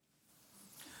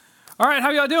All right,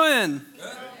 how y'all doing?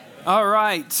 Good. All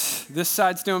right, this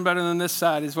side's doing better than this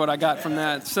side is what I got from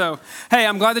that. So, hey,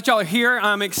 I'm glad that y'all are here.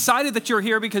 I'm excited that you're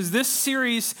here because this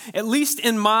series, at least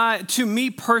to me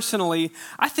personally,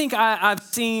 I think I've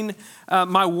seen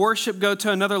my worship go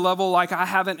to another level like I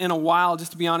haven't in a while,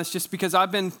 just to be honest, just because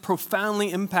I've been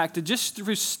profoundly impacted just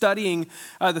through studying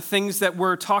the things that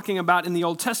we're talking about in the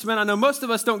Old Testament. I know most of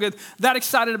us don't get that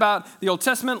excited about the Old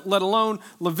Testament, let alone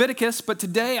Leviticus, but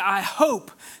today I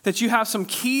hope that you have some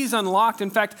keys unlocked.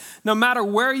 In fact, no matter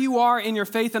where you are in your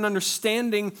faith and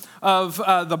understanding of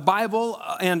the Bible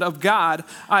and of God,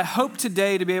 I hope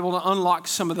today to be able to unlock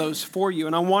some of those for you.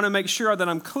 And I want to make sure that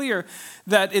I'm clear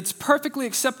that it's perfectly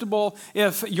acceptable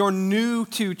if you're new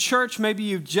to church, maybe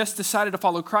you've just decided to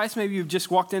follow Christ, maybe you've just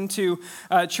walked into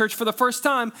church for the first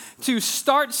time, to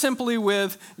start simply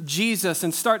with Jesus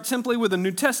and start simply with the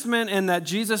New Testament and that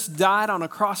Jesus died on a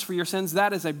cross for your sins.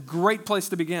 That is a great place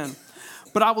to begin.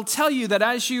 But I will tell you that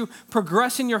as you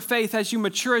progress in your faith, as you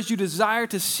mature, as you desire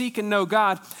to seek and know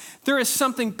God, there is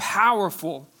something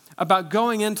powerful about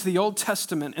going into the Old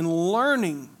Testament and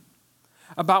learning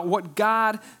about what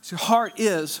God's heart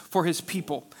is for his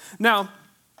people. Now,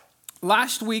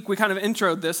 last week we kind of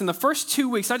introed this. In the first 2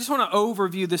 weeks, I just want to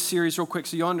overview this series real quick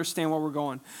so you'll understand where we're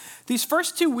going. These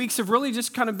first 2 weeks have really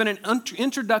just kind of been an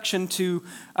introduction to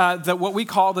what we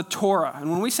call the Torah.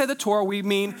 And when we say the Torah, we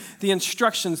mean the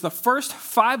instructions, the first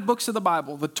 5 books of the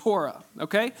Bible, the Torah,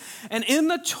 okay? And in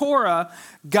the Torah,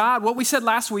 God, what we said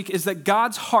last week is that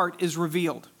God's heart is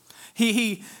revealed.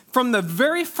 He from the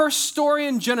very first story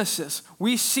in Genesis,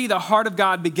 we see the heart of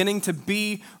God beginning to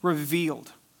be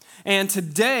revealed. And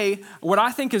today, what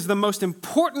I think is the most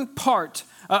important part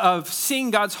of seeing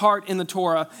God's heart in the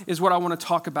Torah is what I want to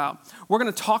talk about. We're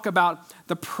going to talk about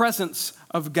the presence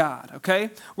of God, okay?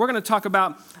 We're going to talk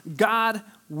about God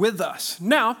with us.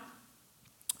 Now,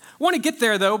 I want to get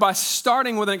there, though, by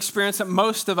starting with an experience that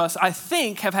most of us, I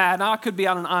think, have had. Now, I could be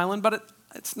on an island, but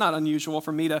it's not unusual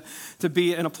for me to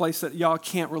be in a place that y'all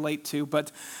can't relate to.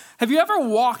 But have you ever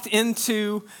walked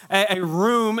into a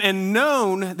room and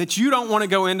known that you don't want to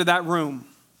go into that room?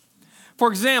 For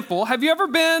example, have you ever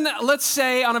been, let's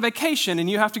say, on a vacation and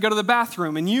you have to go to the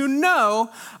bathroom and you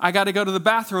know, I got to go to the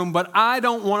bathroom, but I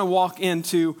don't want to walk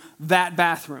into that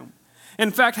bathroom. In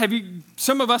fact,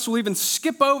 some of us will even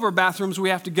skip over bathrooms we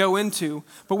have to go into,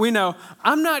 but we know,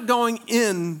 I'm not going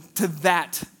into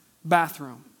that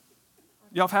bathroom.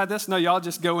 Y'all have had this? No, y'all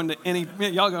just go into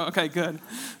y'all go, okay, good.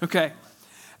 Okay.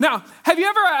 Now, have you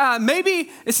ever, maybe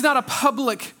it's not a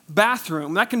public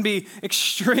bathroom. That can be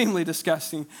extremely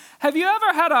disgusting. Have you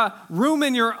ever had a room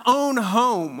in your own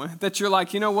home that you're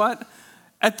like, you know what?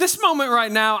 At this moment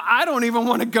right now, I don't even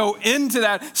want to go into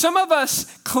that. Some of us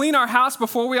clean our house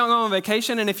before we go on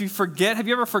vacation, and if you forget, have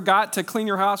you ever forgot to clean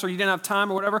your house or you didn't have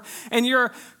time or whatever, and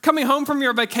you're coming home from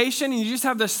your vacation and you just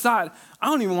have this thought, I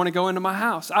don't even want to go into my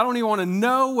house. I don't even want to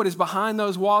know what is behind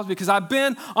those walls because I've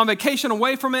been on vacation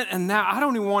away from it, and now I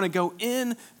don't even want to go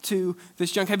into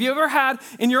this junk. Have you ever had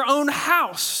in your own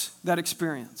house that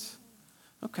experience?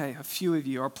 Okay, a few of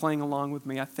you are playing along with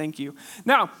me. I thank you.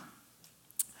 Now,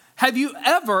 have you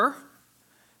ever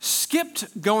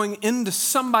skipped going into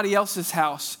somebody else's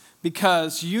house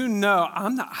because you know,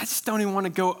 I just don't even want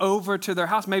to go over to their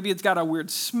house. Maybe it's got a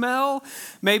weird smell.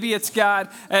 Maybe it's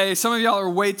got, some of y'all are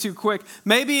way too quick.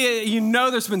 Maybe you know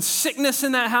there's been sickness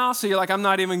in that house, so you're like, I'm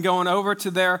not even going over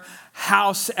to their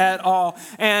house at all.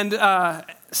 And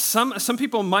some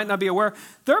people might not be aware.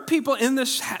 There are people in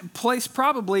this place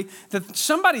probably that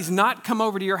somebody's not come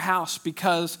over to your house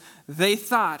because they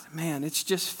thought, man, it's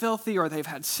just filthy, or they've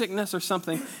had sickness or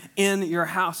something in your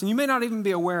house. And you may not even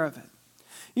be aware of it.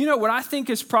 You know, what I think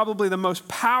is probably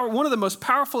one of the most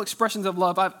powerful expressions of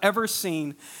love I've ever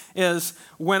seen is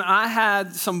when I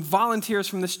had some volunteers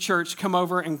from this church come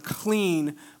over and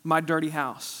clean my dirty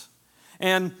house.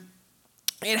 And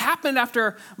it happened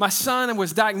after my son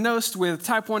was diagnosed with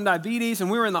type 1 diabetes,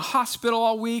 and we were in the hospital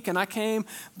all week, and I came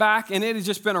back, and it had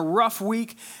just been a rough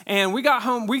week. And we got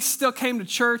home, we still came to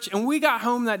church, and we got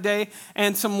home that day,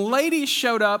 and some ladies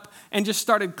showed up and just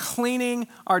started cleaning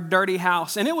our dirty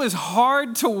house. And it was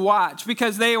hard to watch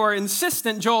because they were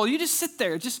insistent, Joel, you just sit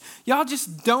there, y'all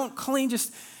just don't clean,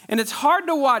 and it's hard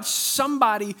to watch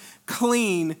somebody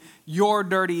clean your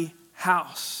dirty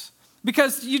house.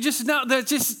 Because you just know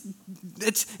that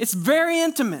it's very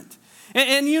intimate.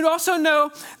 And you also know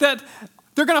that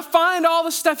they're going to find all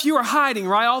the stuff you are hiding,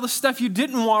 right? All the stuff you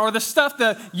didn't want, or the stuff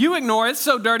that you ignore. It's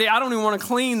so dirty, I don't even want to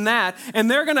clean that. And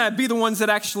they're going to be the ones that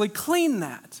actually clean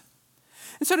that.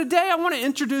 And so today I want to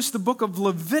introduce the book of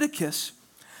Leviticus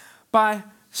by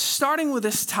starting with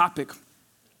this topic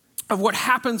of what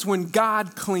happens when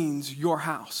God cleans your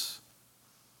house.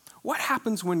 What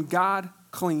happens when God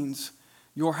cleans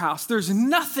your house? There's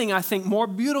nothing, I think, more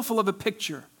beautiful of a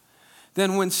picture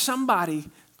than when somebody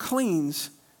cleans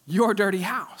your dirty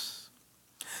house.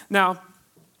 Now,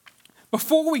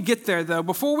 before we get there, though,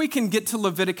 before we can get to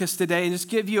Leviticus today and just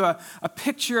give you a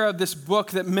picture of this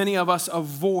book that many of us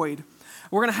avoid,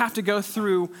 we're going to have to go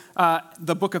through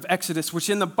the book of Exodus, which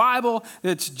in the Bible,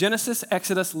 it's Genesis,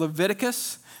 Exodus,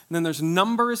 Leviticus, and then there's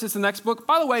Numbers is the next book.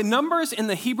 By the way, Numbers in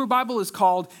the Hebrew Bible is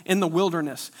called In the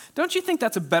Wilderness. Don't you think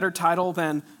that's a better title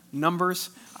than Numbers?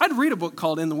 I'd read a book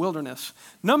called In the Wilderness.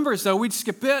 Numbers, though, we'd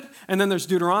skip it, and then there's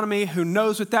Deuteronomy, who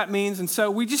knows what that means, and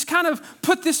so we just kind of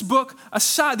put these books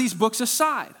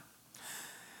aside.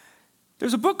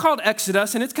 There's a book called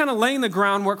Exodus, and it's kind of laying the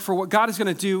groundwork for what God is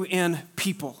going to do in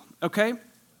people, okay?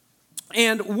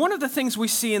 And one of the things we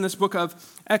see in this book of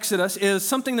Exodus is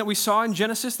something that we saw in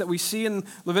Genesis, that we see in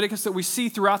Leviticus, that we see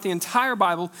throughout the entire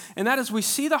Bible, and that is we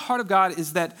see the heart of God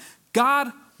is that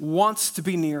God wants to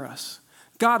be near us.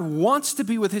 God wants to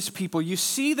be with his people. You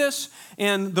see this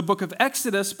in the book of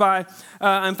Exodus by, in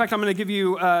fact, I'm going to give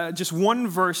you just one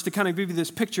verse to kind of give you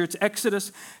this picture. It's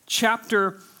Exodus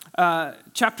chapter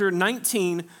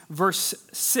 19, verse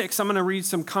 6. I'm going to read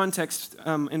some context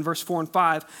in verse 4 and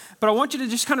 5. But I want you to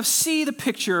just kind of see the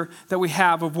picture that we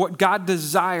have of what God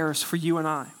desires for you and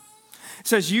I. It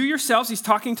says, you yourselves, he's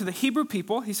talking to the Hebrew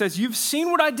people. He says, you've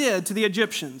seen what I did to the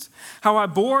Egyptians, how I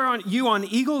bore you on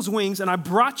eagle's wings, and I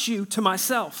brought you to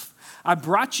myself. I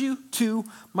brought you to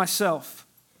myself.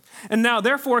 And now,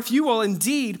 therefore, if you will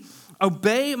indeed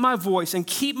obey my voice and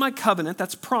keep my covenant,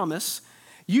 that's promise,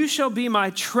 you shall be my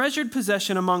treasured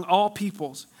possession among all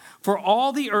peoples, for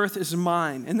all the earth is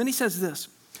mine. And then he says this,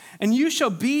 and you shall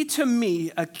be to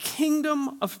me a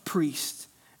kingdom of priests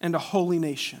and a holy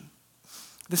nation.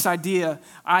 This idea,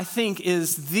 I think,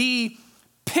 is the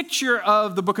picture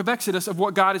of the book of Exodus of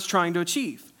what God is trying to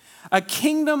achieve. A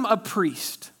kingdom of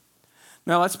priests.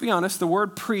 Now, let's be honest, the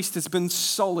word priest has been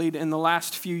sullied in the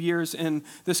last few years in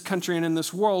this country and in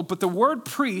this world, but the word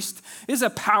priest is a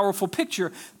powerful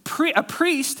picture. A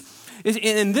priest, is,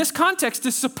 in this context,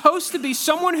 is supposed to be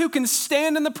someone who can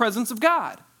stand in the presence of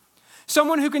God.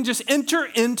 Someone who can just enter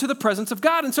into the presence of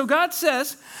God. And so God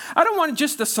says, I don't want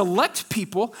just to select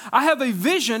people. I have a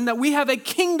vision that we have a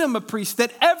kingdom of priests,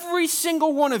 that every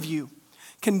single one of you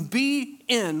can be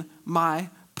in my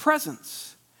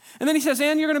presence. And then he says,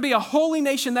 and you're going to be a holy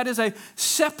nation. That is a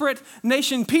separate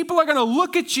nation. People are going to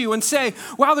look at you and say,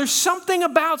 wow, there's something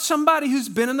about somebody who's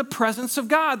been in the presence of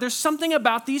God. There's something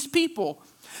about these people.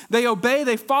 They obey,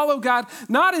 they follow God,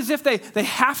 not as if they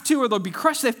have to or they'll be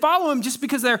crushed. They follow him just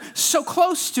because they're so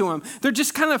close to him. They're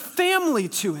just kind of family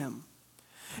to him.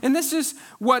 And this is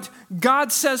what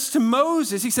God says to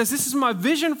Moses. He says, this is my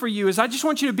vision for you, is I just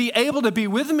want you to be able to be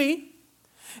with me.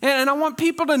 And I want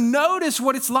people to notice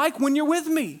what it's like when you're with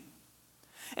me.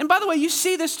 And by the way, you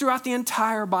see this throughout the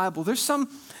entire Bible. There's some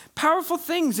powerful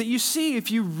things that you see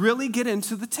if you really get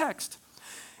into the text.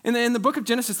 In the book of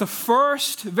Genesis, the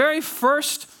very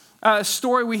first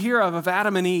story we hear of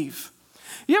Adam and Eve.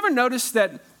 You ever notice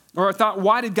that, or thought,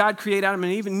 why did God create Adam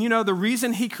and Eve? And you know, the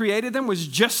reason he created them was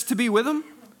just to be with them.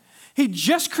 He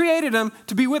just created them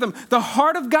to be with them. The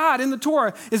heart of God in the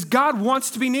Torah is God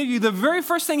wants to be near you. The very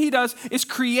first thing he does is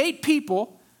create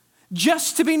people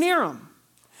just to be near him.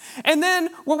 And then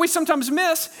what we sometimes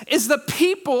miss is the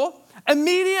people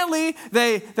immediately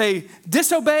they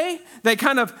disobey, they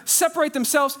kind of separate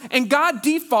themselves, and God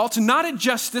defaults not at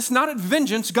justice, not at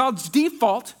vengeance. God's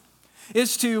default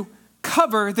is to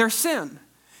cover their sin.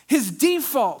 His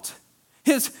default,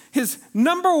 his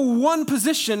number one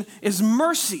position is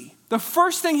mercy. The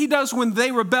first thing he does when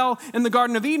they rebel in the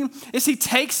Garden of Eden is he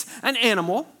takes an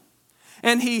animal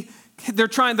and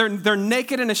they're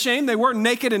naked and ashamed. They weren't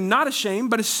naked and not ashamed,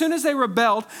 but as soon as they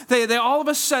rebelled, they all of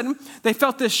a sudden, they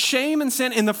felt this shame and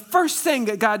sin. And the first thing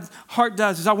that God's heart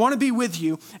does is, I want to be with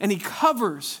you. And he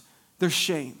covers their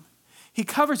shame. He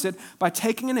covers it by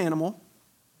taking an animal.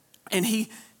 And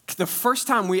the first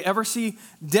time we ever see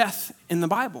death in the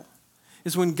Bible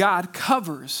is when God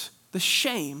covers the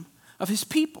shame of his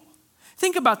people.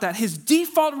 Think about that. His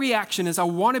default reaction is, I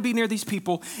want to be near these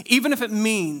people, even if it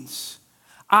means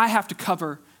I have to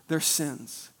cover their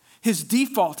sins. His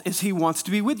default is he wants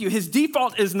to be with you. His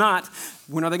default is not,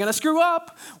 when are they going to screw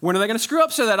up? When are they going to screw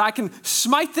up so that I can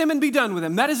smite them and be done with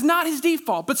them? That is not his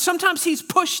default. But sometimes he's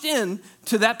pushed in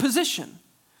to that position.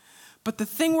 But the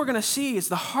thing we're going to see is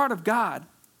the heart of God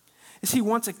is he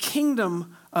wants a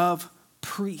kingdom of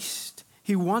priests.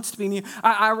 He wants to be near.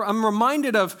 I'm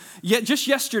reminded of just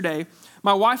yesterday,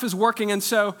 my wife is working, and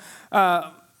so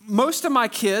most of my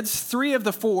kids, 3 of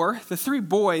the 4, the 3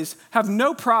 boys, have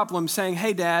no problem saying,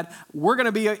 hey, Dad, we're going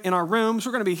to be in our rooms.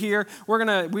 We're going to be here.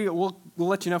 We'll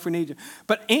let you know if we need you.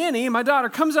 But Annie, my daughter,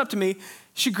 comes up to me.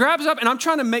 She grabs up, and I'm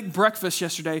trying to make breakfast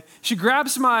yesterday. She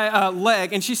grabs my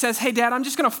leg, and she says, hey, Dad, I'm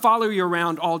just going to follow you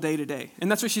around all day today. And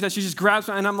that's what she does. She just grabs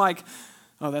me, and I'm like,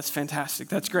 oh, that's fantastic.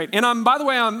 That's great. And by the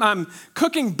way, I'm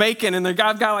cooking bacon, and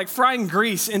I've got like frying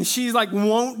grease, and she's like,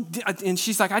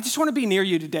 I just want to be near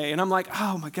you today. And I'm like,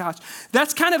 oh my gosh.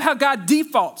 That's kind of how God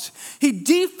defaults. He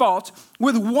defaults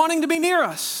with wanting to be near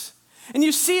us. And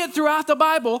you see it throughout the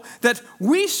Bible that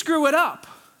we screw it up.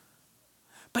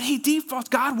 But he defaults.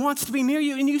 God wants to be near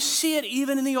you, and you see it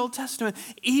even in the Old Testament,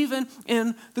 even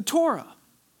in the Torah.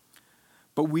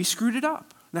 But we screwed it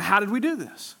up. Now, how did we do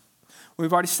this?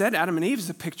 We've already said Adam and Eve is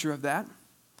a picture of that.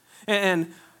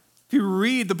 And if you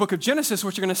read the book of Genesis,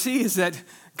 what you're going to see is that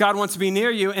God wants to be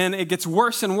near you, and it gets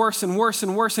worse and worse and worse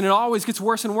and worse, and it always gets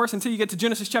worse and worse until you get to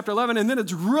Genesis chapter 11, and then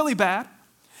it's really bad.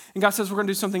 And God says, we're going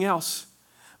to do something else.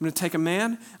 I'm going to take a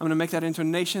man, I'm going to make that into a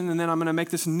nation, and then I'm going to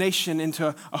make this nation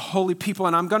into a holy people,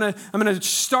 and I'm going to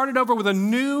start it over with a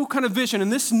new kind of vision,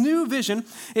 and this new vision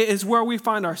is where we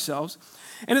find ourselves.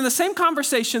 And in the same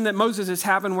conversation that Moses is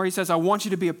having where he says, I want you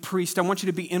to be a priest, I want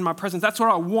you to be in my presence, that's what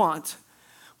I want,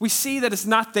 we see that it's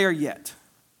not there yet.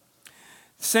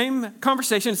 Same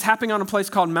conversation is happening on a place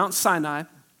called Mount Sinai.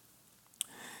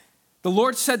 The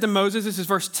Lord said to Moses, this is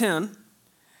verse 10,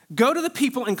 go to the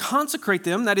people and consecrate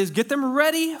them, that is, get them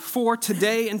ready for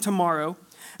today and tomorrow,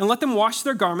 and let them wash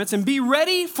their garments and be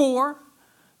ready for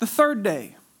the 3rd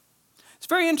day. It's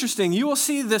very interesting. You will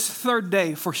see this 3rd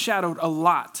day foreshadowed a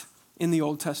lot in the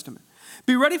Old Testament.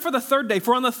 Be ready for the 3rd day,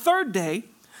 for on the 3rd day,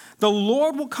 the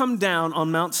Lord will come down on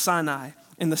Mount Sinai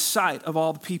in the sight of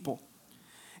all the people.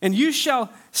 And you shall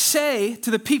say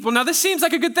to the people, now this seems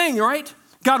like a good thing, right?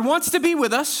 God wants to be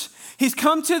with us. He's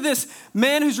come to this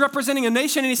man who's representing a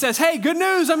nation, and he says, hey, good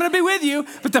news, I'm going to be with you.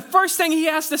 But the first thing he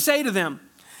has to say to them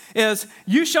is,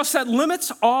 you shall set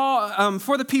limits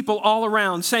for the people all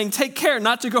around, saying, take care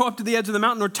not to go up to the edge of the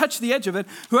mountain or touch the edge of it.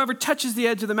 Whoever touches the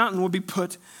edge of the mountain will be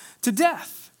put to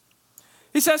death.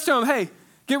 He says to him, hey,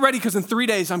 get ready because in 3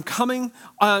 days I'm coming.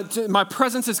 My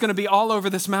presence is going to be all over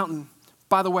this mountain.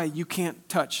 By the way, you can't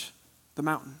touch the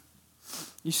mountain.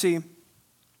 You see,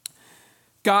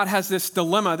 God has this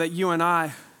dilemma that you and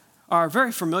I are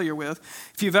very familiar with.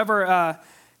 If you've ever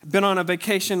been on a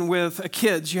vacation with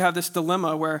kids, you have this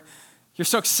dilemma where you're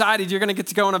so excited you're going to get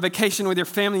to go on a vacation with your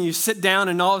family, and you sit down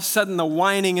and all of a sudden the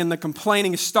whining and the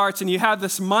complaining starts, and you have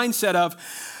this mindset of,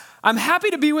 I'm happy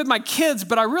to be with my kids,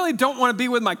 but I really don't want to be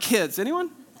with my kids.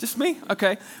 Anyone? Just me?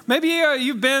 Okay. Maybe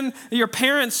your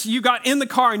parents, you got in the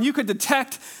car and you could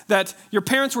detect that your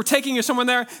parents were taking you somewhere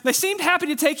there. They seemed happy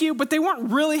to take you, but they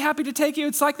weren't really happy to take you.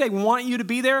 It's like they want you to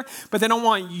be there, but they don't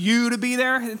want you to be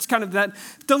there. It's kind of that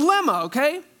dilemma,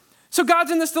 okay? So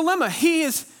God's in this dilemma. He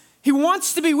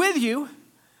wants to be with you,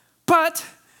 but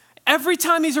every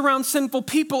time he's around sinful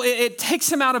people, it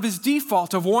takes him out of his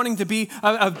default of wanting to be,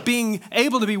 of being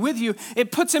able to be with you.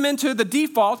 It puts him into the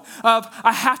default of,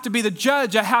 I have to be the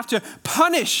judge. I have to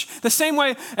punish the same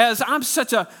way as I'm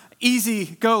such a easy,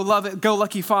 go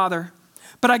lucky father.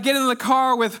 But I get in the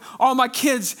car with all my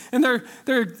kids and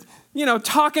they're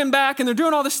talking back and they're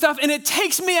doing all this stuff. And it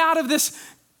takes me out of this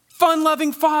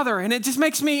fun-loving father, and it just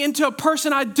makes me into a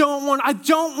person I don't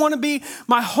want to be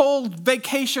my whole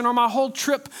vacation or my whole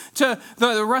trip to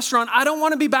the restaurant. I don't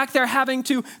want to be back there having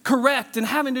to correct and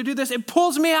having to do this. It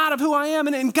pulls me out of who I am,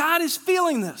 and God is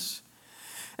feeling this.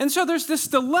 And so there's this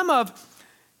dilemma of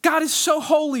God is so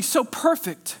holy, so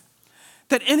perfect,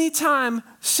 that anytime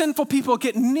sinful people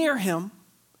get near him,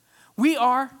 we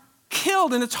are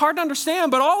killed, and it's hard to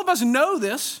understand, but all of us know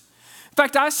this. In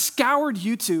fact, I scoured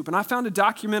YouTube and I found a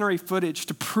documentary footage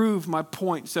to prove my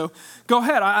point. So go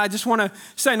ahead. I just want to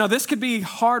say, no, this could be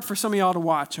hard for some of y'all to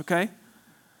watch, okay?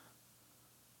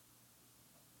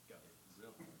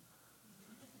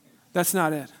 That's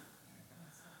not it.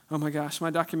 Oh my gosh, my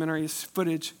documentary is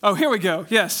footage. Oh, here we go.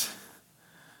 Yes.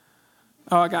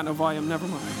 Oh, I got no volume. Never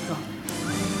mind. Oh.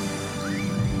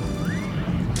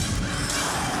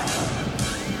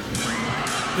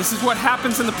 This is what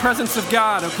happens in the presence of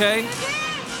God, okay?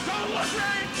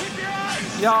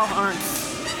 Y'all aren't.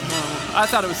 No, I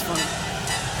thought it was funny.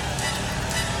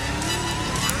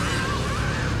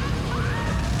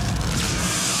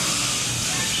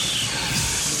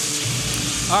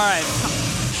 All right.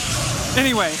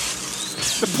 Anyway,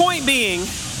 the point being,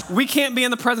 we can't be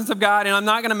in the presence of God, and I'm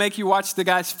not going to make you watch the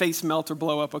guy's face melt or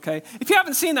blow up, okay? If you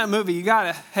haven't seen that movie, you got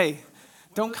to, hey,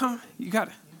 don't come, you got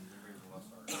to.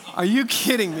 Are you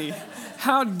kidding me?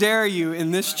 How dare you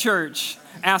in this church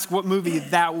ask what movie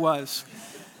that was?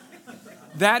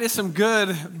 That is some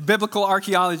good biblical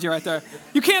archaeology right there.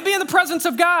 You can't be in the presence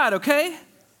of God, okay?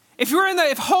 If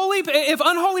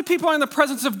unholy people are in the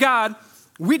presence of God,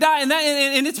 we die.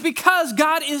 And it's because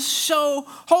God is so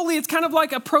holy. It's kind of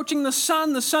like approaching the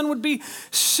sun. The sun would be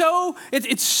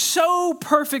it's so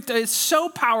perfect. It's so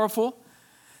powerful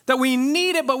that we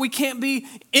need it, but we can't be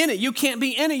in it. You can't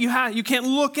be in it. You can't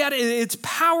look at it. It's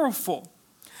powerful.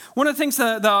 One of the things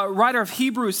the writer of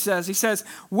Hebrews says, he says,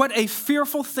 what a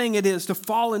fearful thing it is to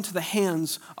fall into the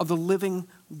hands of the living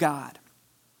God.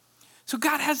 So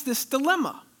God has this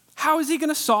dilemma. How is he going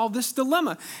to solve this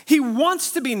dilemma? He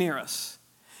wants to be near us.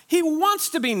 He wants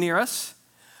to be near us,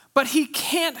 but he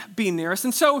can't be near us.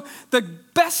 And so the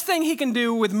best thing he can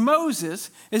do with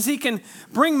Moses is he can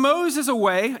bring Moses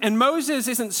away, and Moses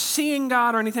isn't seeing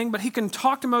God or anything, but he can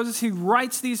talk to Moses. He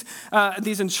writes these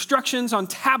instructions on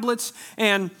tablets,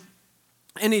 and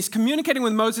he's communicating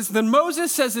with Moses. Then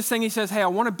Moses says this thing. He says, hey, I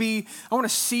want to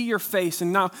see your face.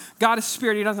 And now God is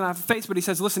spirit. He doesn't have a face, but he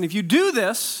says, listen, if you do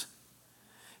this,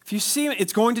 if you see him,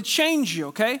 it's going to change you,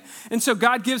 okay? And so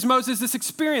God gives Moses this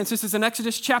experience. This is in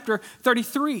Exodus chapter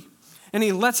 33. And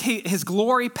he lets his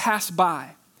glory pass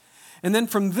by. And then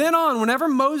from then on, whenever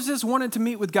Moses wanted to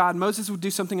meet with God, Moses would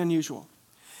do something unusual.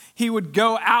 He would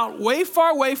go out way far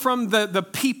away from the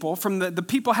people. The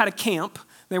people had a camp.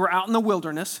 They were out in the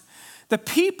wilderness. The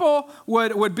people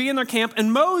would be in their camp,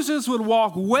 and Moses would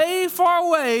walk way far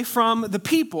away from the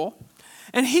people,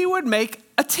 and he would make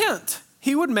a tent.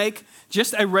 He would make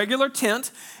just a regular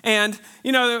tent. And,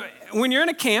 when you're in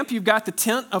a camp, you've got the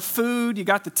tent of food, you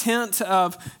got the tent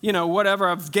of,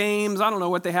 of games. I don't know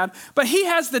what they had. But he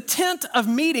has the tent of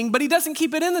meeting, but he doesn't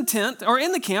keep it in the tent or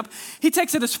in the camp. He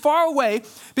takes it as far away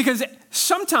because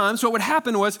sometimes what would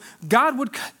happen was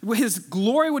his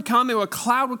glory would come, a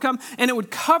cloud would come, and it would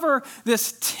cover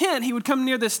this tent. He would come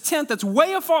near this tent that's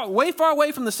way far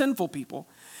away from the sinful people.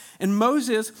 And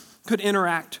Moses could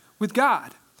interact with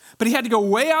God. But he had to go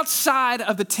way outside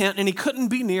of the tent, and he couldn't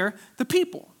be near the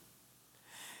people.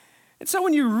 And so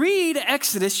when you read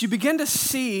Exodus, you begin to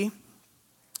see,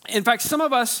 in fact, some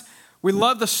of us, we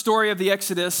love the story of the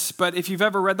Exodus, but if you've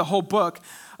ever read the whole book,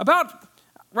 about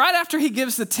right after he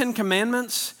gives the 10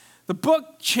 Commandments, the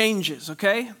book changes,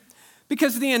 okay?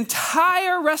 Because the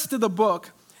entire rest of the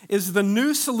book is the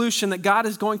new solution that God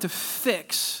is going to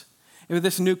fix with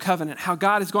this new covenant, how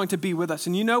God is going to be with us.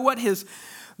 And you know what his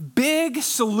big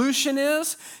solution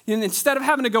is? And instead of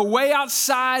having to go way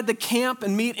outside the camp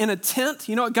and meet in a tent,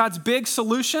 you know what God's big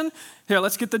solution? Here,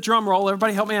 let's get the drum roll.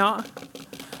 Everybody help me out.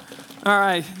 All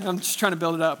right, I'm just trying to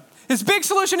build it up. His big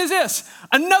solution is this: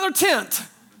 another tent.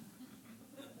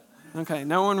 Okay,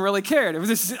 no one really cared.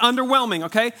 This is underwhelming,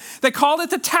 okay? They called it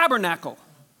the tabernacle.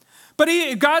 But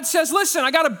God says, listen,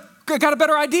 I got a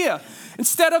better idea.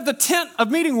 Instead of the tent of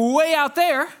meeting way out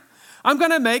there, I'm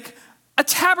going to make a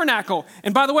tabernacle.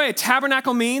 And by the way,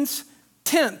 tabernacle means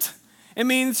tent. It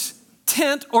means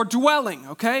tent or dwelling,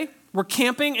 okay? We're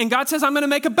camping, and God says, I'm going to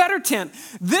make a better tent.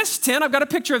 This tent, I've got a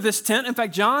picture of this tent. In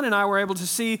fact, John and I were able to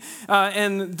see,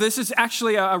 and this is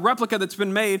actually a replica that's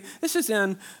been made. This is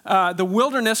in the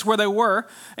wilderness where they were.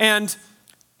 And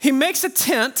he makes a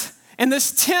tent, and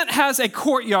this tent has a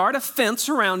courtyard, a fence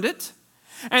around it.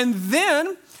 And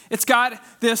then it's got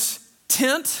this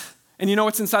tent, and you know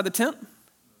what's inside the tent?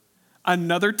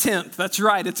 Another tent. That's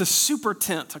right. It's a super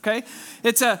tent, okay?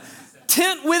 It's a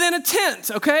tent within a tent,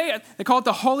 okay? They call it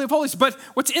the Holy of Holies. But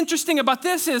what's interesting about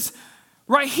this is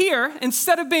right here,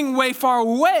 instead of being way far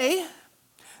away,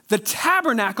 the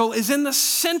tabernacle is in the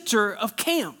center of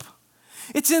camp.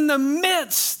 It's in the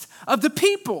midst of the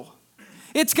people.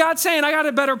 It's God saying, I got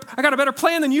a better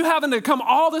plan than you having to come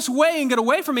all this way and get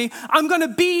away from me. I'm going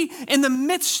to be in the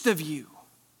midst of you.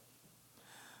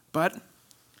 But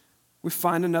we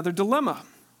find another dilemma.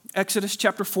 Exodus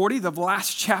chapter 40, the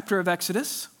last chapter of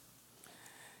Exodus.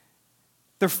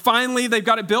 They've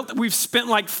got it built. We've spent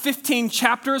like 15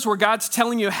 chapters where God's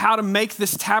telling you how to make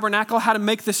this tabernacle, how to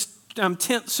make this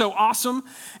tent so awesome.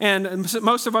 And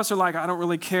most of us are like, I don't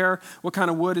really care what kind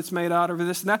of wood it's made out of or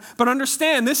this and that. But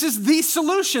understand, this is the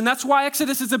solution. That's why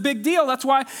Exodus is a big deal. That's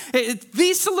why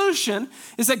the solution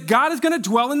is that God is going to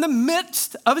dwell in the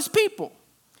midst of his people.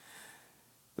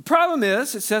 The problem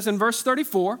is, it says in verse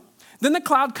 34, then the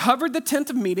cloud covered the tent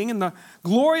of meeting, and the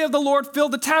glory of the Lord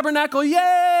filled the tabernacle.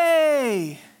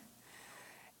 Yay!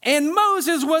 And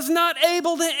Moses was not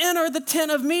able to enter the tent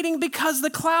of meeting because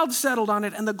the cloud settled on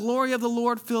it, and the glory of the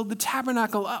Lord filled the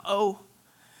tabernacle. Uh-oh.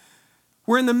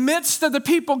 We're in the midst of the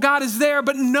people. God is there,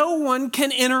 but no one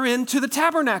can enter into the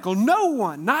tabernacle. No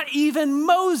one, not even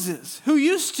Moses, who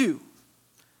used to.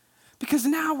 Because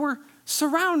now we're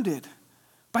surrounded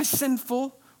by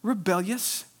sinful,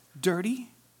 rebellious, dirty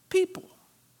people.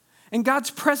 And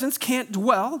God's presence can't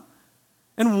dwell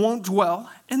and won't dwell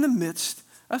in the midst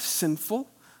of sinful,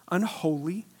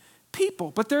 unholy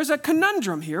people. But there's a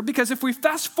conundrum here, because if we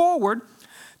fast forward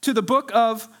to the book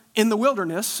of In the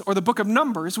Wilderness, or the book of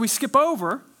Numbers, we skip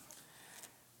over.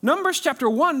 Numbers chapter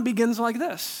 1 begins like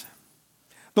this.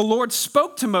 The Lord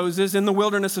spoke to Moses in the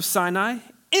wilderness of Sinai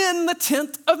in the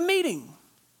tent of meeting.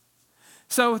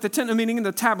 So the tent of meeting in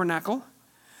the tabernacle.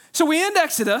 So we end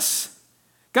Exodus.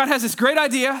 God has this great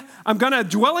idea. I'm going to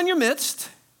dwell in your midst,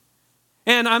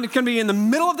 and I'm going to be in the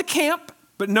middle of the camp,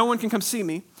 but no one can come see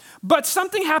me. But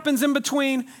something happens in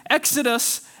between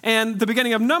Exodus and the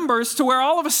beginning of Numbers to where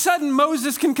all of a sudden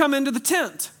Moses can come into the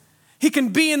tent. He can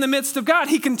be in the midst of God.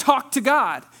 He can talk to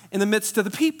God in the midst of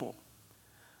the people.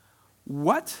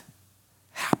 What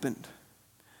happened?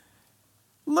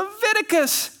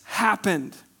 Leviticus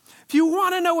happened. If you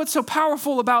want to know what's so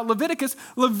powerful about Leviticus,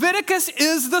 Leviticus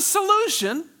is the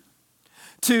solution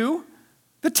to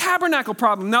the tabernacle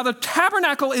problem. Now, the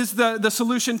tabernacle is the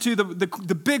solution to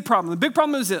the big problem. The big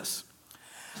problem is this.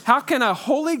 How can a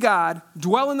holy God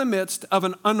dwell in the midst of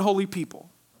an unholy people?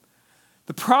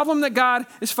 The problem that God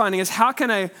is finding is, how can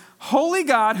a holy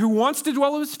God who wants to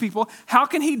dwell with his people, how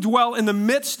can he dwell in the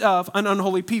midst of an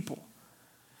unholy people?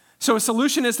 So a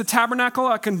solution is the tabernacle.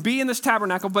 I can be in this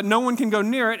tabernacle, but no one can go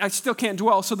near it. I still can't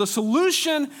dwell. So the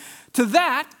solution to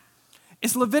that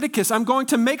is Leviticus. I'm going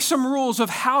to make some rules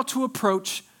of how to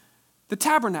approach the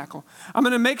tabernacle. I'm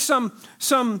going to make some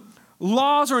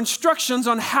laws or instructions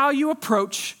on how you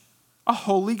approach a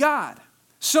holy God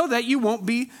so that you won't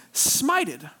be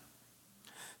smited.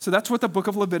 So that's what the book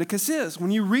of Leviticus is.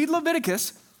 When you read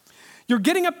Leviticus, you're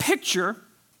getting a picture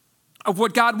of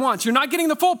what God wants. You're not getting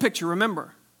the full picture,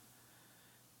 remember.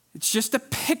 It's just a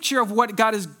picture of what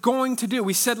God is going to do.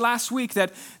 We said last week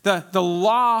that the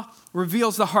law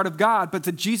reveals the heart of God, but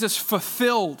that Jesus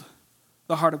fulfilled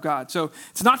the heart of God. So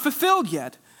it's not fulfilled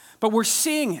yet, but we're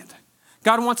seeing it.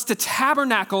 God wants to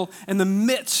tabernacle in the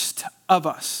midst of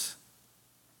us.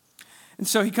 And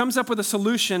so he comes up with a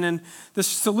solution, and the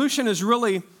solution is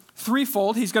really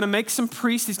threefold. He's going to make some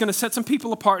priests. He's going to set some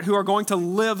people apart who are going to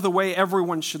live the way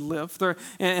everyone should live,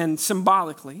 and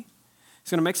symbolically. He's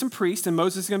going to make some priests, and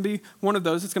Moses is going to be one of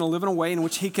those that's going to live in a way in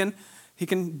which he can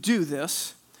do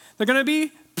this. They're going to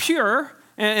be pure,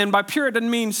 and by pure it doesn't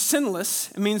mean sinless.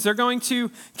 It means they're going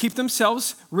to keep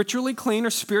themselves ritually clean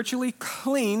or spiritually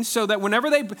clean, so that whenever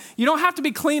you don't have to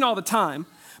be clean all the time,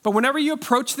 but whenever you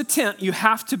approach the tent, you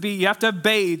have to have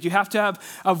bathed, you have to have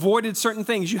avoided certain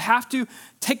things. You have to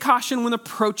take caution when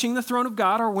approaching the throne of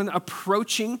God or when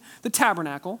approaching the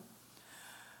tabernacle.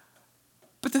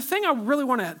 But the thing I really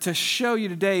want to show you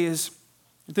today is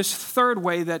this third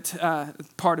way that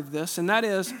part of this, and that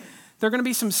is there are going to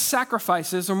be some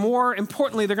sacrifices, or more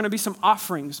importantly, there are going to be some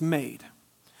offerings made.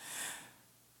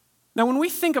 Now, when we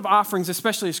think of offerings,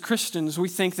 especially as Christians, we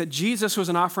think that Jesus was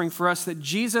an offering for us, that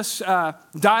Jesus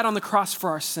died on the cross for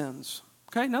our sins.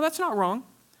 Okay, now that's not wrong.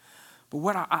 But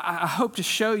what I hope to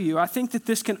show you, I think that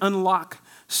this can unlock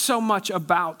so much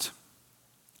about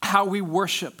how we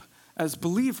worship as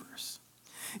believers.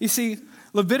 You see,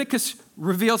 Leviticus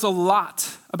reveals a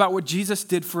lot about what Jesus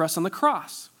did for us on the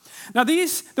cross. Now,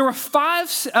 there were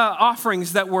 5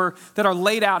 offerings that are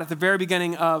laid out at the very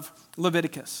beginning of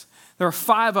Leviticus. There are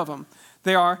 5 of them.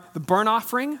 They are the burnt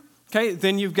offering, okay?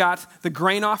 Then you've got the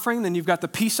grain offering, then you've got the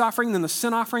peace offering, then the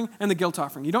sin offering, and the guilt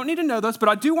offering. You don't need to know those, but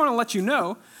I do want to let you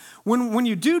know, when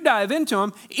you do dive into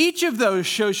them, each of those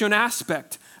shows you an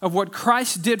aspect of what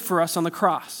Christ did for us on the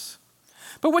cross.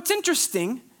 But what's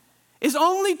interesting is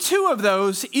only 2 of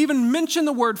those even mention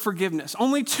the word forgiveness.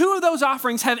 Only 2 of those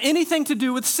offerings have anything to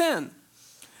do with sin.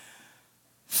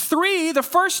 The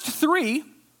first 3,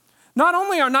 not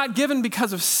only are not given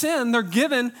because of sin, they're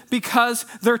given because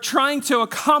they're trying to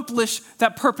accomplish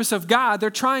that purpose of God.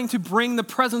 They're trying to bring the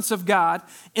presence of God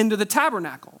into the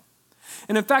tabernacle.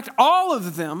 And in fact, all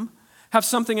of them have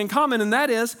something in common, and that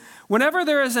is whenever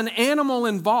there is an animal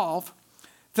involved,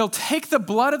 they'll take the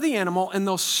blood of the animal and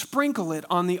they'll sprinkle it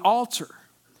on the altar.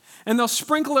 And they'll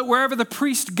sprinkle it wherever the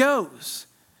priest goes.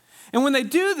 And when they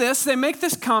do this, they make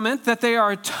this comment that they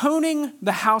are atoning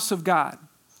the house of God.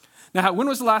 Now, when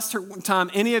was the last time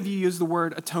any of you used the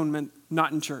word atonement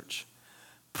not in church?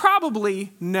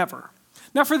 Probably never.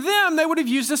 Now, for them, they would have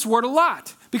used this word a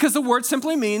lot because the word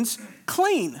simply means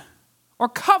clean or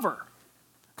cover.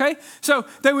 Okay? So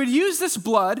they would use this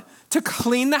blood to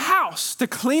clean the house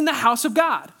of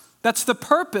God. That's the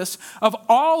purpose of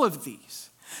all of these.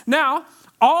 Now,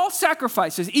 all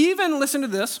sacrifices, even, listen to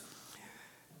this,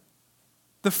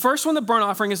 The first one, the burnt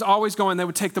offering, is always going, they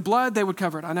would take the blood, they would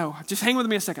cover it. I know, just hang with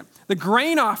me a second. The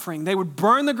grain offering, they would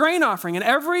burn the grain offering, and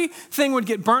everything would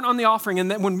get burnt on the offering, and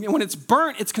then when it's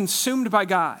burnt, it's consumed by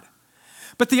God.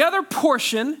 But the other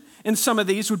portion in some of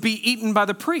these would be eaten by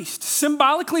the priest,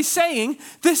 symbolically saying,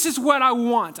 this is what I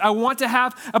want. I want to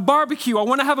have a barbecue. I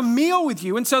want to have a meal with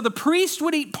you. And so the priest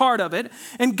would eat part of it,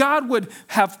 and God would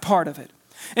have part of it.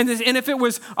 And if it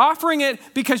was offering it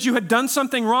because you had done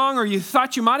something wrong or you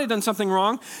thought you might have done something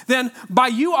wrong, then by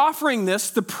you offering this,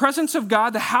 the presence of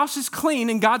God, the house is clean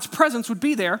and God's presence would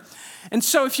be there. And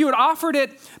so if you had offered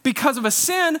it because of a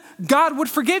sin, God would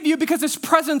forgive you because his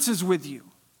presence is with you.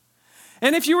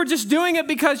 And if you were just doing it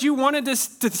because you wanted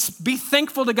to be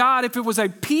thankful to God, if it was a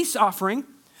peace offering,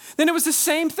 then it was the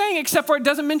same thing, except for it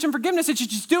doesn't mention forgiveness. It's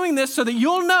just doing this so that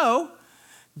you'll know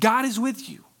God is with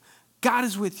you. God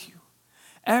is with you.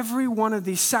 Every one of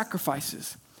these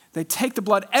sacrifices, they take the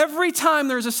blood. Every time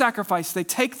there's a sacrifice, they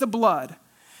take the blood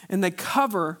and they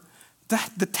cover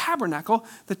the tabernacle,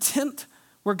 the tent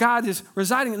where God is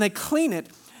residing, and they clean it.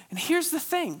 And here's the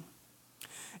thing,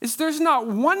 is there's not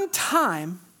one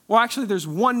time, well, actually there's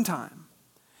one time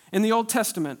in the Old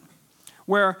Testament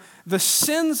where the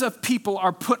sins of people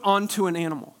are put onto an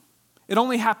animal. It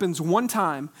only happens one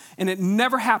time, and it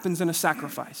never happens in a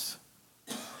sacrifice.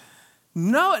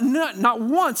 No, not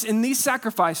once in these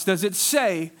sacrifices does it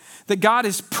say that God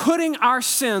is putting our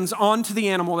sins onto the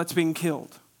animal that's being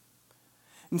killed.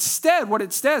 Instead, what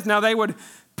it says, now they would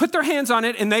put their hands on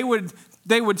it and they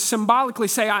would symbolically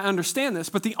say, I understand this.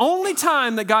 But the only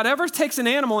time that God ever takes an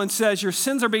animal and says, your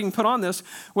sins are being put on this,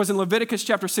 was in Leviticus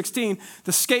chapter 16,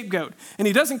 the scapegoat. And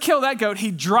he doesn't kill that goat. He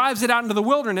drives it out into the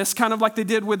wilderness, kind of like they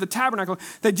did with the tabernacle.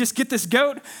 They just get this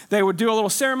goat. They would do a little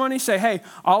ceremony, say, hey,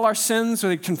 all our sins, or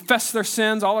they confess their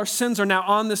sins. All our sins are now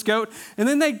on this goat. And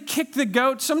then they kick the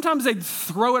goat. Sometimes they'd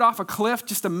throw it off a cliff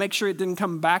just to make sure it didn't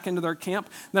come back into their camp.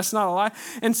 That's not a lie.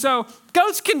 And so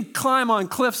goats can climb on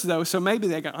cliffs, though, so maybe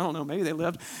they got, I don't know, maybe they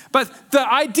lived. But the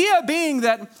idea being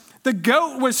that the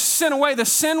goat was sent away, the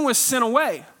sin was sent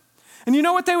away. And you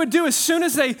know what they would do as soon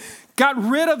as they got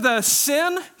rid of the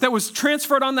sin that was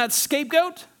transferred on that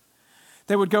scapegoat?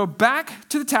 They would go back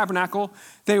to the tabernacle,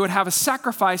 they would have a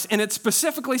sacrifice, and it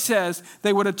specifically says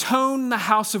they would atone the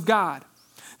house of God.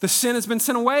 The sin has been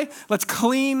sent away, let's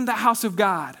clean the house of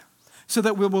God so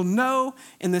that we will know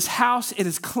in this house it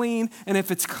is clean, and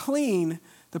if it's clean,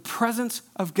 the presence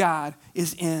of God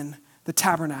is in the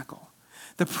tabernacle.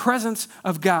 The presence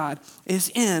of God is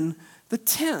in the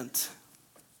tent.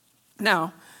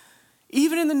 Now,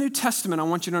 even in the New Testament, I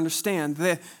want you to understand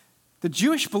that the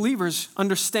Jewish believers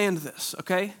understand this,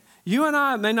 okay? You and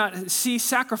I may not see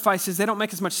sacrifices, they don't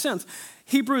make as much sense.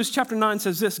 Hebrews chapter 9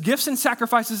 says this, gifts and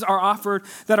sacrifices are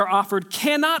offered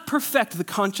cannot perfect the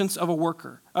conscience of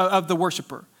the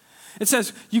worshiper. It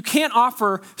says you can't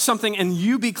offer something and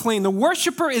you be clean. The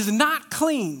worshiper is not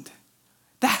cleaned.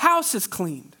 The house is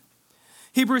cleaned.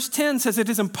 Hebrews 10 says it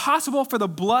is impossible for the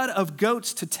blood of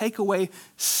goats to take away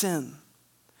sin.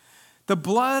 The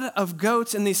blood of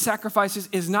goats in these sacrifices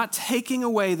is not taking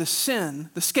away the sin,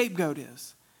 the scapegoat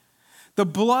is. The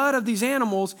blood of these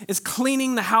animals is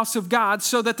cleaning the house of God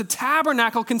so that the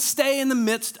tabernacle can stay in the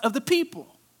midst of the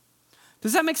people.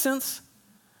 Does that make sense?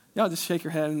 Y'all just shake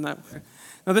your head in that way.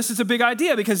 Now, this is a big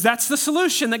idea because that's the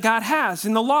solution that God has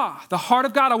in the law. The heart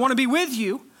of God, I want to be with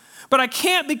you, but I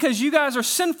can't because you guys are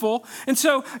sinful, and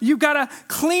so you've got to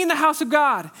clean the house of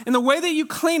God. And the way that you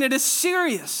clean it is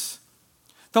serious.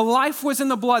 The life was in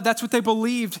the blood. That's what they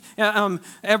believed.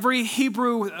 Every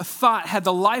Hebrew thought had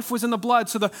the life was in the blood,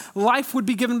 so the life would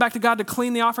be given back to God to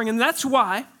clean the offering. And that's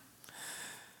why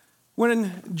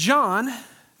when John,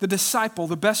 the disciple,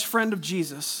 the best friend of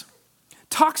Jesus,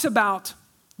 talks about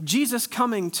Jesus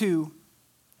coming to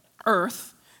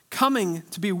earth, coming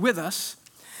to be with us,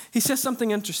 he says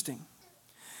something interesting.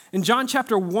 In John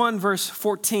chapter 1, verse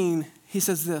 14, he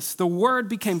says this, the Word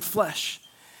became flesh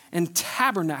and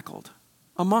tabernacled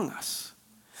among us.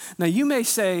 Now you may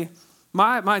say,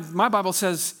 my Bible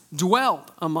says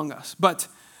dwelled among us, but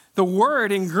the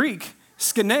word in Greek,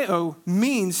 skeneo,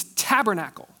 means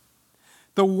tabernacle.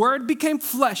 The Word became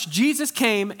flesh. Jesus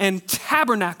came and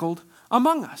tabernacled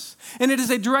among us. And it is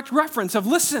a direct reference of,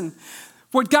 listen,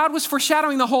 what God was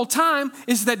foreshadowing the whole time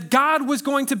is that God was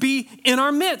going to be in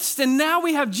our midst. And now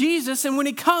we have Jesus, and when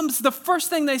he comes, the first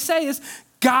thing they say is,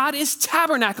 God is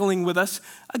tabernacling with us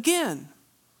again.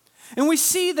 And we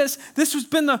see this has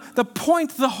been the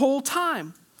point the whole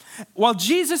time. While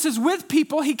Jesus is with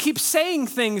people, he keeps saying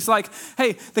things like,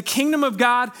 hey, the kingdom of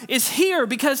God is here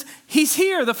because he's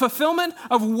here. The fulfillment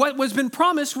of what was been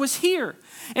promised was here.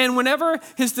 And whenever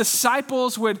his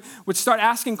disciples would start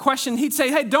asking questions, he'd say,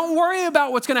 hey, don't worry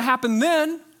about what's going to happen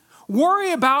then.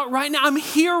 Worry about right now. I'm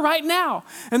here right now.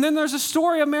 And then there's a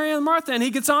story of Mary and Martha, and he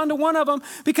gets on to one of them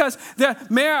because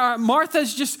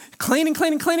Martha's just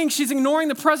cleaning. She's ignoring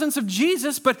the presence of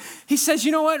Jesus, but he says,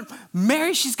 you know what?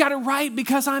 Mary, she's got it right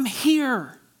because I'm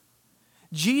here.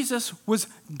 Jesus was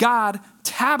God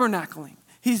tabernacling.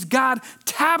 He's God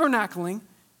tabernacling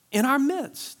in our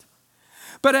midst.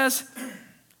 But as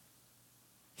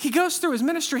he goes through his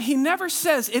ministry, he never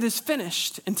says it is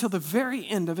finished until the very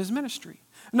end of his ministry.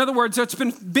 In other words, it's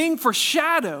been being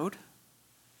foreshadowed.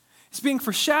 It's being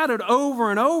foreshadowed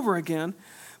over and over again,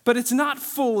 but it's not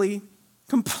fully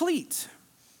complete.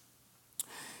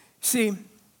 See,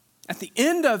 at the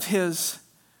end of his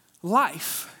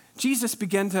life, Jesus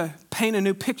began to paint a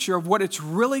new picture of what it's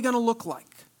really going to look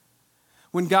like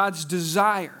when God's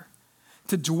desire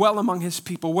to dwell among his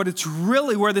people, what it's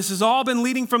really, where this has all been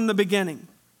leading from the beginning.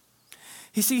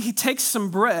 He takes some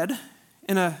bread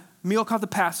in a meal called the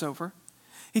Passover.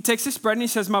 He takes this bread and he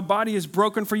says, my body is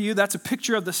broken for you. That's a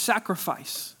picture of the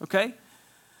sacrifice, okay?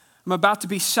 I'm about to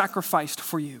be sacrificed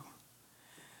for you.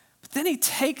 But then he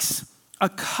takes a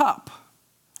cup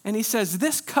and he says,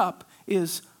 this cup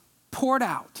is poured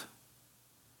out,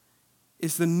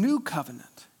 is the new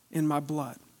covenant in my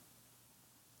blood.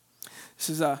 This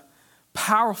is a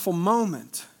powerful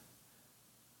moment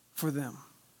for them.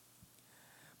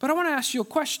 But I want to ask you a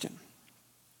question.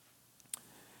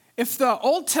 If the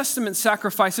Old Testament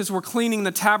sacrifices were cleaning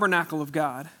the tabernacle of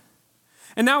God,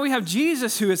 and now we have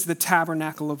Jesus who is the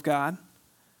tabernacle of God,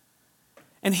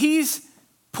 and he's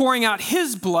pouring out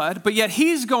his blood, but yet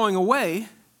he's going away,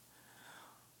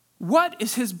 what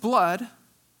is his blood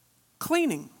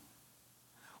cleaning?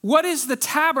 What is the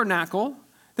tabernacle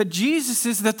that Jesus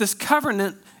is, that this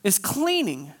covenant is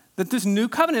cleaning, that this new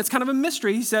covenant, it's kind of a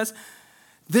mystery. He says,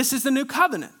 this is the new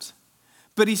covenant,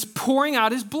 but he's pouring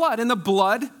out his blood, and the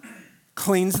blood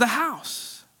cleans the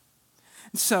house.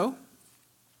 And so,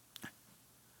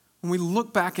 when we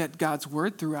look back at God's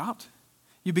word throughout,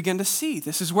 you begin to see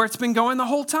this is where it's been going the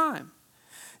whole time.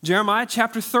 Jeremiah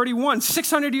chapter 31,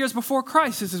 600 years before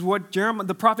Christ, this is what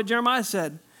the prophet Jeremiah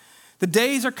said. The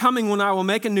days are coming when I will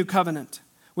make a new covenant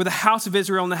with the house of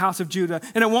Israel and the house of Judah.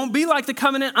 And it won't be like the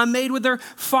covenant I made with their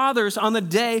fathers on the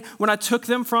day when I took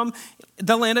them from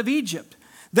the land of Egypt.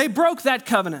 They broke that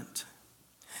covenant.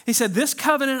 He said, this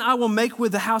covenant I will make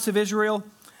with the house of Israel.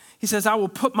 He says, I will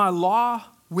put my law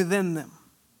within them.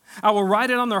 I will write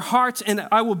it on their hearts, and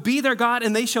I will be their God,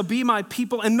 and they shall be my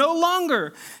people. And no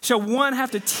longer shall one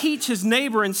have to teach his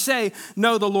neighbor and say,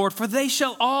 know the Lord, for they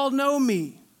shall all know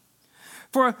me.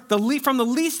 From the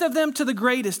least of them to the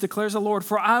greatest, declares the Lord,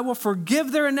 for I will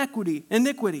forgive their iniquity,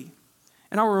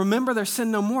 and I will remember their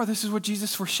sin no more. This is what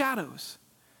Jesus foreshadows.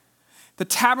 The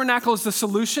tabernacle is the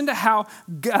solution to how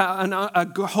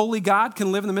a holy God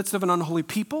can live in the midst of an unholy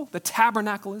people. The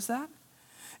tabernacle is that.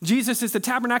 Jesus is the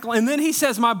tabernacle. And then he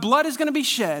says, my blood is going to be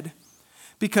shed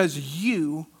because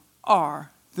you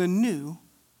are the new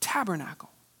tabernacle.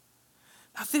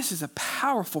 Now, this is a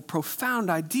powerful, profound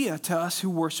idea to us who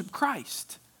worship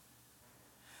Christ.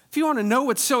 If you want to know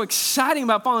what's so exciting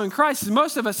about following Christ, is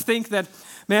most of us think that,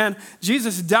 man,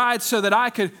 Jesus died so that I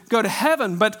could go to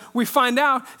heaven. But we find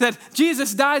out that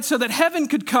Jesus died so that heaven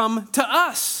could come to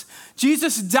us.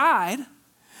 Jesus died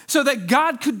so that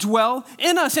God could dwell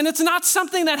in us. And it's not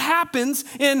something that happens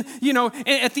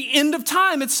at the end of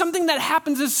time. It's something that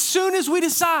happens as soon as we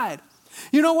decide,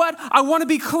 you know what? I want to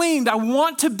be cleaned. I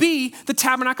want to be the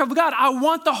tabernacle of God. I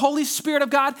want the Holy Spirit of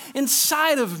God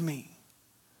inside of me.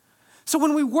 So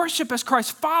when we worship as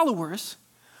Christ followers,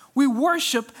 we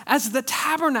worship as the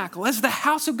tabernacle, as the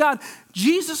house of God.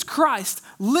 Jesus Christ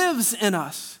lives in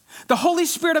us. The Holy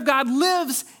Spirit of God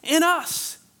lives in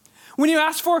us. When you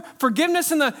ask for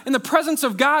forgiveness in the presence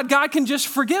of God, God can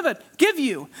just give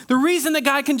you. The reason that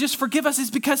God can just forgive us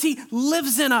is because he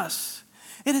lives in us.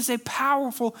 It is a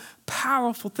powerful,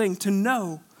 powerful thing to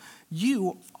know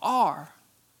you are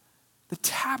the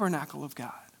tabernacle of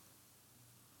God.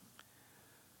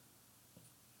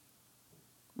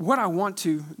 What I want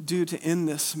to do to end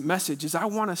this message is I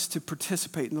want us to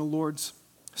participate in the Lord's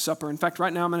Supper. In fact,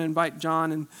 right now I'm going to invite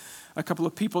John and a couple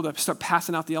of people to start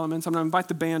passing out the elements. I'm going to invite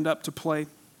the band up to play.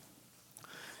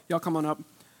 Y'all come on up.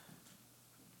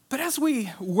 But as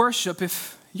we worship,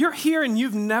 if you're here and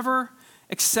you've never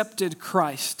accepted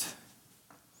Christ,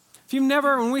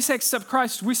 when we say accept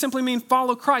Christ, we simply mean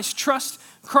follow Christ, trust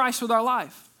Christ with our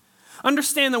life.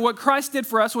 Understand that what Christ did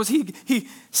for us was he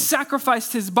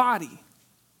sacrificed his body.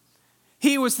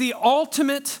 He was the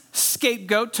ultimate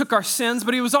scapegoat, took our sins,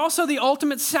 but he was also the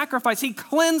ultimate sacrifice. He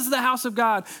cleansed the house of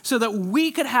God so that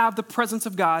we could have the presence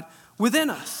of God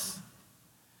within us.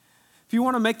 If you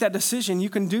want to make that decision, you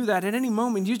can do that at any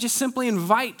moment. You just simply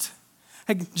invite,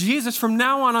 hey, Jesus, from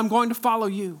now on, I'm going to follow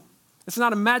you. It's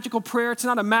not a magical prayer. It's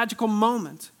not a magical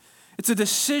moment. It's a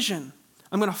decision.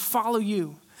 I'm going to follow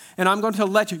you, and I'm going to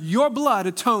let your blood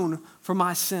atone for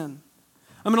my sin.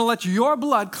 I'm going to let your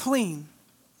blood clean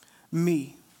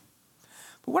me.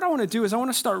 But what I want to do is I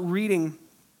want to start reading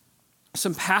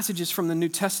some passages from the New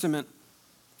Testament.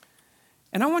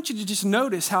 And I want you to just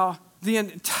notice how the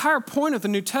entire point of the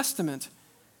New Testament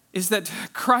is that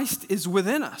Christ is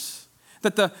within us.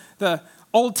 That the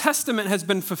Old Testament has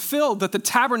been fulfilled, that the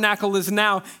tabernacle is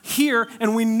now here,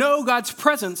 and we know God's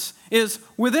presence is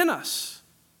within us.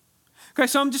 Okay,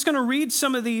 so I'm just going to read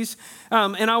some of these,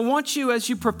 and I want you, as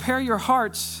you prepare your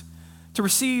hearts to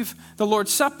receive the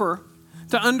Lord's Supper,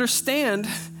 to understand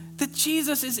that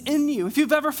Jesus is in you. If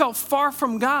you've ever felt far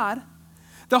from God,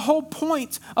 the whole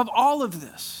point of all of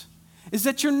this is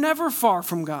that you're never far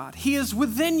from God. He is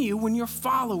within you when you're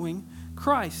following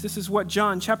Christ. This is what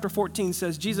John chapter 14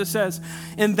 says. Jesus says,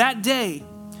 "In that day,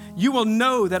 you will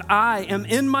know that I am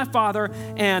in my Father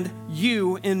and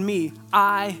you in me.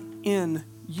 I in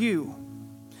you."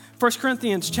 1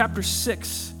 Corinthians chapter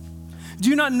 6. "Do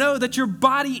you not know that your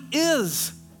body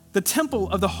is the temple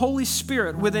of the Holy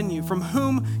Spirit within you, from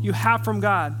whom you have from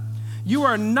God? You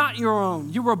are not your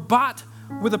own. You were bought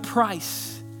with a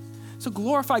price. So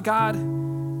glorify God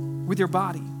with your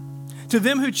body. To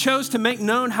them who chose to make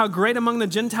known how great among the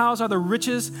Gentiles are the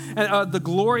riches and the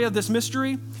glory of this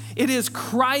mystery, it is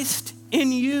Christ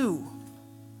in you,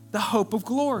 the hope of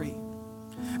glory."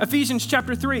 Ephesians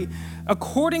chapter 3,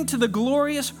 "According to the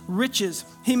glorious riches,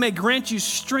 he may grant you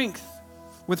strength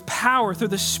with power through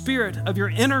the Spirit of your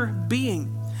inner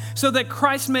being, so that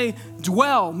Christ may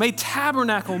dwell, may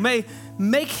tabernacle, may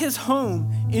make his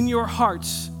home in your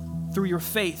hearts through your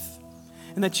faith,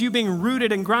 and that you, being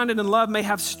rooted and grounded in love, may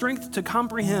have strength to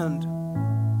comprehend,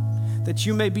 that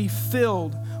you may be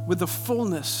filled with the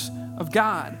fullness of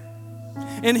God.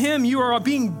 In him you are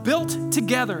being built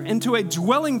together into a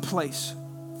dwelling place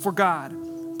for God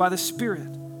by the Spirit.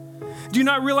 Do you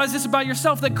not realize this about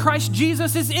yourself, that Christ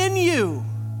Jesus is in you?"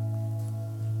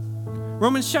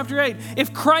 Romans chapter 8,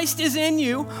 "If Christ is in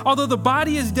you, although the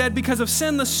body is dead because of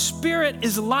sin, the Spirit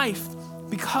is life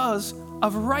because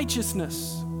of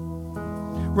righteousness."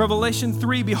 Revelation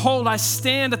 3, "Behold, I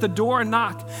stand at the door and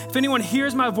knock. If anyone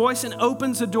hears my voice and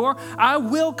opens the door, I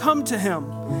will come to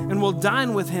him and will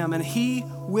dine with him and he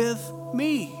with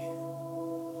me."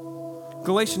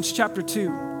 Galatians chapter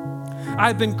 2, "I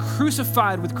have been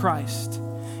crucified with Christ.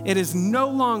 It is no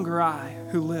longer I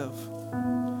who live,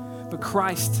 but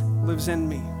Christ lives in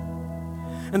me.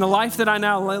 And the life that I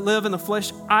now live in the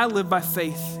flesh, I live by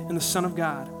faith in the Son of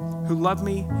God, who loved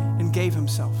me and gave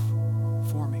himself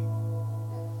for me."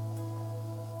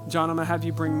 John, I'm going to have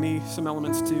you bring me some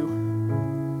elements too.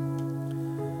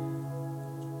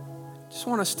 Just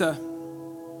want us to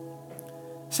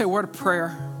say a word of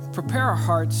prayer, prepare our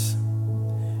hearts,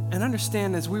 and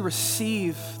understand as we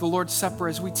receive the Lord's Supper,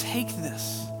 as we take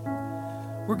this,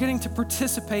 we're getting to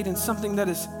participate in something that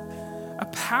is a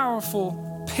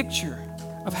powerful picture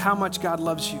of how much God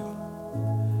loves you.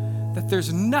 That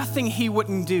there's nothing he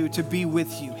wouldn't do to be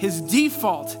with you. His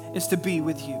default is to be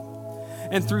with you.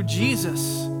 And through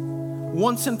Jesus,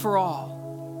 once and for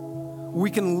all, we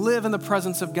can live in the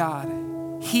presence of God.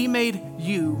 He made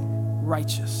you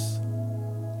righteous.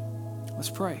 Let's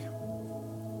pray.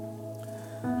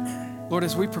 Lord,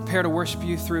 as we prepare to worship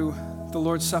you through the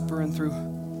Lord's Supper and through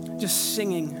just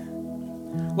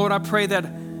singing, Lord, I pray that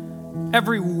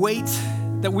every weight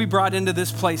that we brought into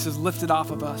this place is lifted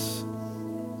off of us.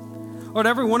 Lord,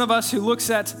 every one of us who looks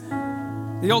at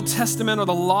the Old Testament or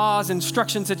the laws,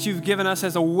 instructions that you've given us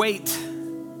as a weight,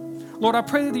 Lord, I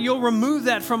pray that you'll remove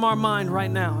that from our mind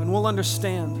right now, and we'll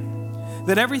understand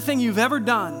that everything you've ever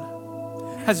done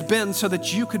has been so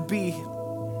that you could be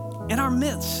in our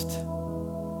midst.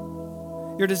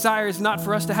 Your desire is not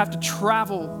for us to have to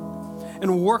travel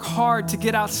and work hard to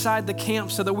get outside the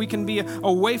camp so that we can be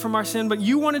away from our sin, but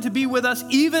you wanted to be with us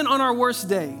even on our worst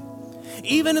day.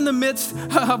 Even in the midst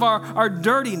of our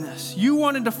dirtiness, you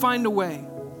wanted to find a way.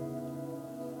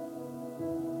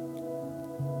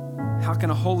 How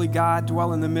can a holy God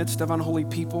dwell in the midst of unholy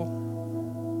people?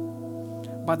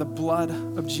 By the blood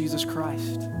of Jesus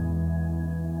Christ.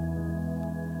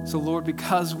 So Lord,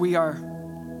 because we are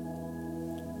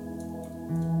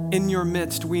in your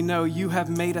midst, we know you have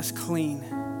made us clean.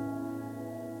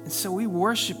 And And so we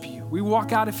worship you. We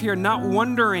walk out of here not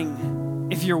wondering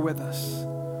if you're with us.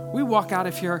 We walk out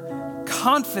of here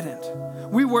confident.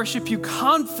 We worship you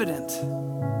confident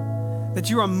that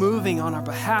you are moving on our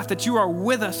behalf, that you are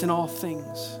with us in all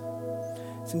things.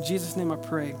 It's in Jesus' name I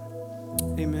pray.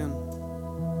 Amen.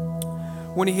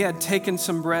 When he had taken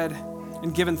some bread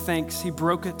and given thanks, he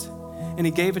broke it and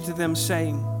he gave it to them,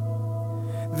 saying,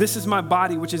 "This is my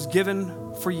body, which is given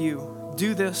for you.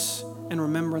 Do this in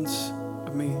remembrance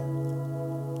of me."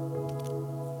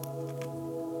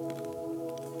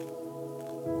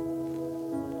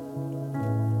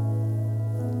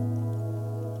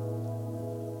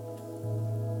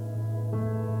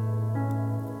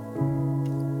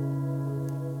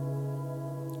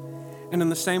 And in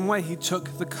the same way, he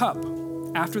took the cup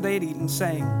after they had eaten,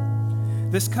 saying,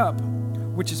 "This cup,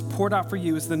 which is poured out for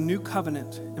you, is the new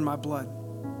covenant in my blood.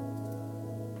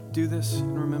 Do this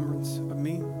in remembrance of me."